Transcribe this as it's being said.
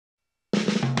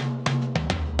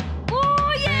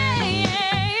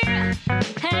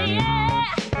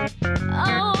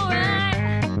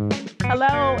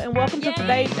welcome to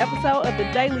today's episode of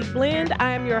The Daily Blend.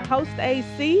 I am your host,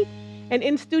 AC, and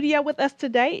in studio with us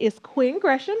today is Quin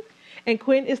Gresham, and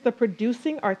Quin is the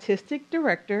producing artistic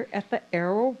director at the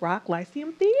Arrow Rock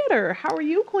Lyceum Theatre. How are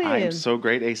you, Quin? I'm so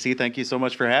great, AC. Thank you so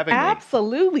much for having me.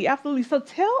 Absolutely. So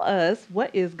tell us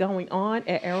what is going on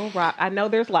at Arrow Rock. I know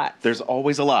there's lots. There's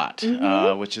always a lot,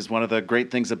 which is one of the great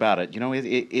things about it. You know,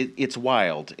 it's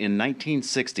wild. In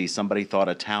 1960, somebody thought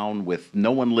a town with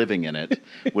no one living in it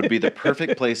would be the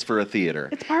perfect place for a theater.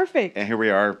 It's perfect. And here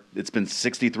we are. It's been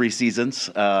 63 seasons,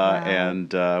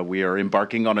 and we are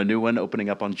embarking on a new one, opening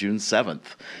up on June 7th.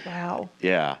 Wow.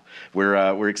 Yeah.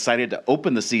 We're excited to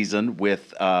open the season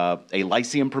with a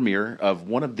Lyceum premiere of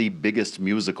one of the biggest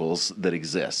musicals that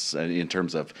exists in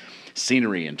terms of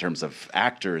scenery, in terms of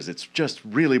actors. It's just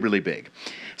really, really big.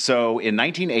 So in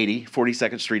 1980,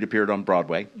 42nd Street appeared on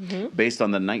Broadway, based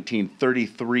on the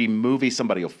 1933 movie.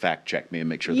 Somebody will fact check me and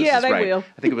make sure this is right. Yeah, they will.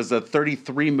 I think it was a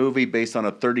 33 movie based on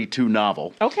a 32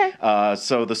 novel. Okay.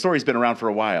 So the story's been around for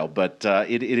a while, but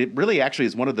it really actually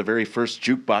is one of the very first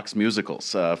jukebox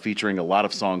musicals, featuring a lot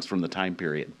of songs from the time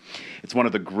period. It's one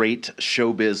of the great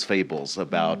showbiz fables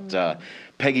about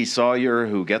Peggy Sawyer,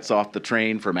 who gets off the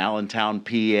train from Allentown,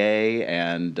 PA,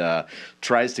 and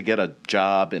tries to get a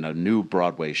job in a new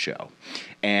Broadway show.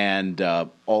 And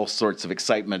all sorts of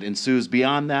excitement ensues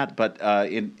beyond that, but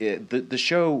the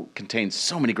show contains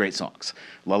so many great songs.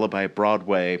 Lullaby at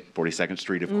Broadway, 42nd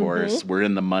Street, of course, We're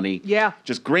in the Money. Yeah.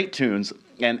 Just great tunes.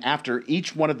 And after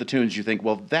each one of the tunes, you think,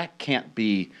 well, there can't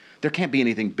be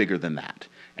anything bigger than that.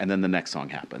 And then the next song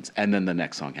happens, and then the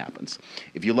next song happens.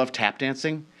 If you love tap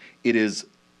dancing, it is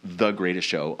the greatest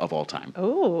show of all time.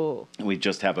 Oh. We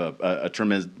just have a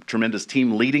tremendous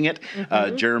team leading it.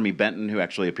 Jeremy Benton, who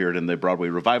actually appeared in the Broadway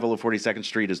revival of 42nd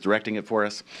Street, is directing it for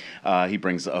us. He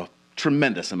brings a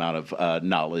tremendous amount of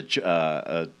knowledge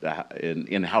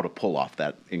in how to pull off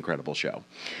that incredible show.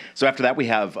 So after that, we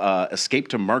have Escape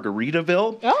to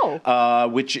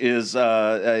Margaritaville, which is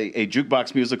a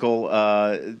jukebox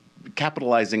musical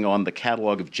capitalizing on the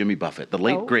catalog of Jimmy Buffett, the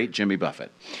late, great Jimmy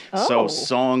Buffett. So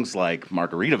songs like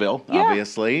Margaritaville,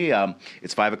 obviously,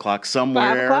 It's 5 O'Clock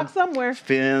Somewhere, 5 O'Clock Somewhere,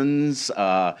 Finn's,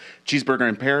 Cheeseburger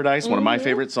in Paradise, one of my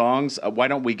favorite songs, Why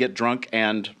Don't We Get Drunk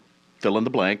and fill in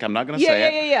the blank. I'm not going to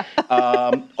say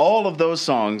it. All of those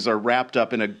songs are wrapped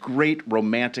up in a great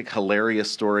romantic,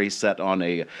 hilarious story set on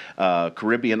a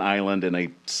Caribbean island in a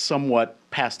somewhat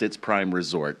past its prime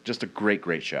resort. Just a great,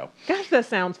 great show. Gosh, that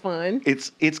sounds fun.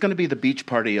 It's going to be the beach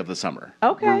party of the summer.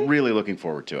 Okay. We're really looking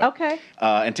forward to it. Okay.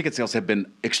 And ticket sales have been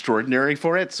extraordinary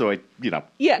for it, so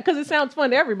Yeah, because it sounds fun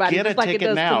to everybody. Get a like ticket it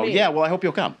does now. To me. Yeah, well, I hope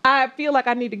you'll come. I feel like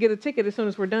I need to get a ticket as soon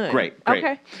as we're done. Great.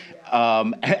 Okay.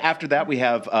 After that, we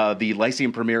have the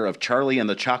Lyceum premiere of Charlie and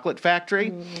the Chocolate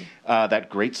Factory. That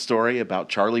great story about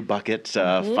Charlie Bucket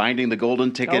finding the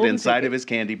golden ticket inside of his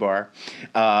candy bar.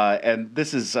 And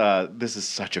this is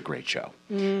such a great show.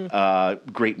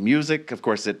 Great music. Of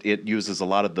course, it uses a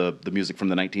lot of the music from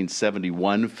the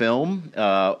 1971 film,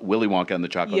 Willy Wonka and the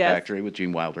Chocolate Factory with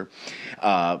Gene Wilder.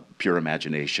 Pure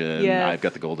Imagination, I've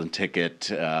Got the Golden Ticket,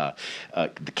 The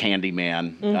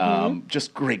Candyman.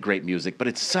 Just great music. But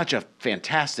it's such a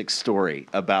fantastic story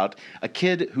about a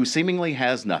kid who seemingly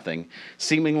has nothing,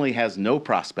 seemingly has no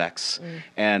prospects,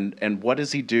 and what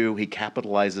does he do? He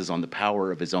capitalizes on the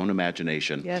power of his own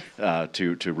imagination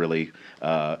to really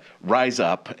rise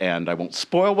up. And I won't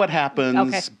spoil what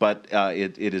happens, but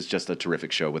it is just a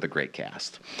terrific show with a great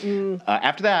cast.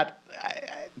 After that,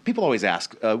 people always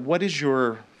ask, what is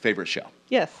your favorite show?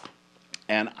 Yes.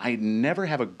 And I never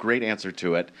have a great answer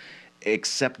to it,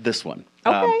 except this one.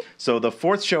 Okay. So the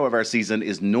fourth show of our season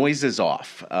is Noises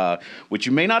Off, which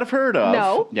you may not have heard of.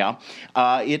 No. Yeah.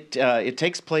 It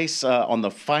takes place on the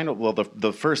final,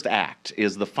 the first act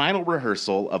is the final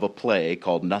rehearsal of a play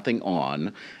called Nothing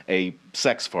On, a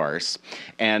sex farce.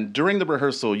 And during the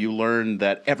rehearsal, you learn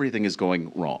that everything is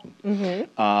going wrong.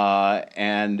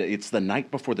 And it's the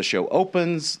night before the show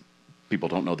opens. People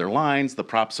don't know their lines. The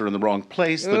props are in the wrong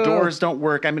place. The doors don't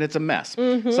work. I mean, it's a mess.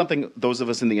 Something those of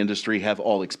us in the industry have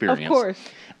all experienced. Of course.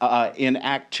 In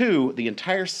Act 2, the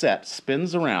entire set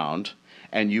spins around,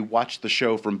 and you watch the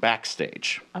show from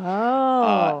backstage.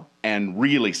 And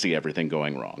really see everything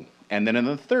going wrong. And then in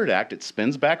the third act, it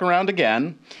spins back around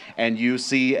again, and you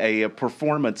see a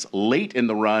performance late in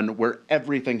the run where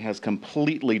everything has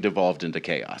completely devolved into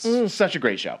chaos. Such a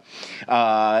great show.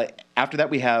 After that,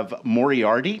 we have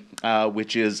Moriarty,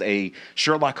 which is a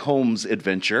Sherlock Holmes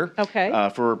adventure.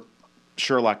 For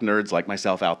Sherlock nerds like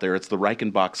myself out there, it's the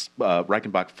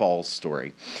Reichenbach Falls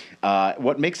story.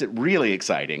 What makes it really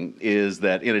exciting is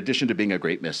that in addition to being a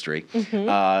great mystery,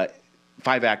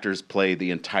 5 actors play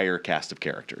the entire cast of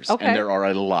characters. Okay. And there are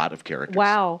a lot of characters.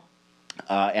 Wow.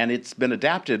 And it's been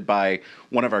adapted by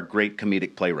one of our great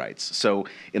comedic playwrights. So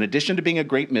in addition to being a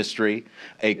great mystery,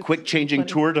 a quick-changing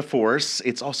tour de force,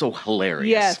 it's also hilarious.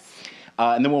 Yes.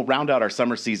 And then we'll round out our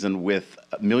summer season with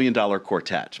 $1 Million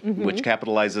Quartet, which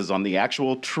capitalizes on the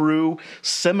actual true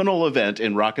seminal event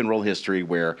in rock and roll history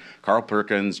where Carl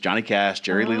Perkins, Johnny Cash,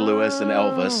 Jerry Lee Lewis, and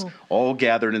Elvis all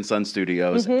gathered in Sun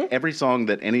Studios. Every song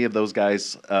that any of those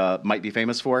guys might be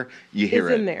famous for, you hear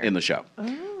it in the show.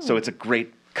 So it's a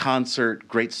great concert,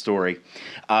 great story.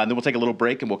 And then we'll take a little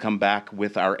break and we'll come back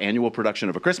with our annual production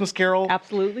of A Christmas Carol.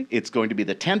 Absolutely. It's going to be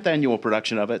the 10th annual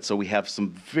production of it, so we have some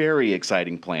very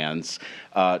exciting plans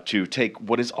to take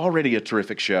what is already a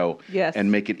terrific show and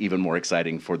make it even more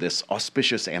exciting for this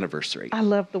auspicious anniversary. I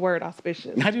love the word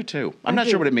auspicious. I do too. I'm not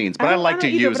sure what it means, but I like to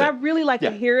use it. But I really like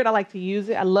to hear it. I like to use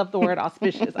it. I love the word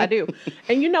auspicious. I do.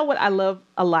 And you know what I love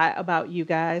a lot about you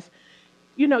guys?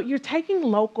 You know, you're taking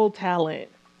local talent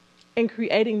and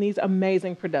creating these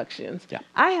amazing productions. Yeah.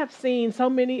 I have seen so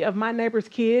many of my neighbors'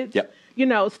 kids, you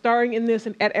know, starring in this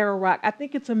at Arrow Rock. I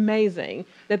think it's amazing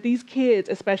that these kids,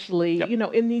 especially, you know,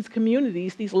 in these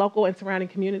communities, these local and surrounding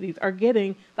communities, are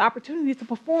getting the opportunity to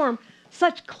perform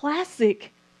such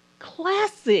classic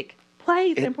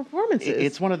plays and performances.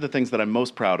 It's one of the things that I'm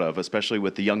most proud of, especially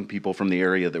with the young people from the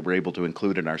area that we're able to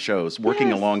include in our shows,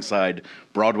 working alongside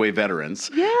Broadway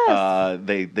veterans. Yes.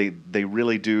 They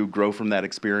really do grow from that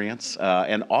experience.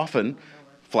 And often,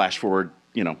 flash forward,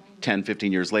 you know, 10,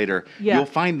 15 years later, you'll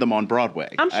find them on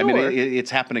Broadway. I'm sure. I mean,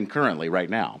 it's happening currently right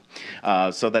now.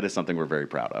 So that is something we're very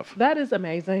proud of. That is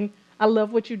amazing. I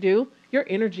love what you do. Your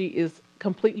energy is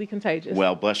completely contagious.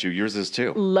 Well, bless you. Yours is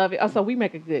too. Love it. Oh, so we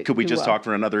make a good Could we just talk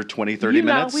for another 20, 30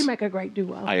 minutes? We make a great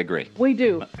duo. I agree. We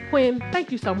do. Quin,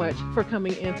 thank you so much for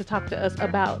coming in to talk to us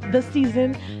about the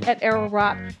season at Arrow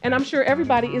Rock. And I'm sure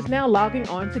everybody is now logging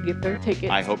on to get their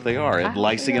tickets. I hope they are at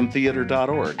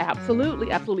lyceumtheater.org.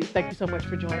 Absolutely. Absolutely. Thank you so much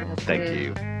for joining us.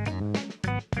 Thank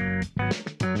you.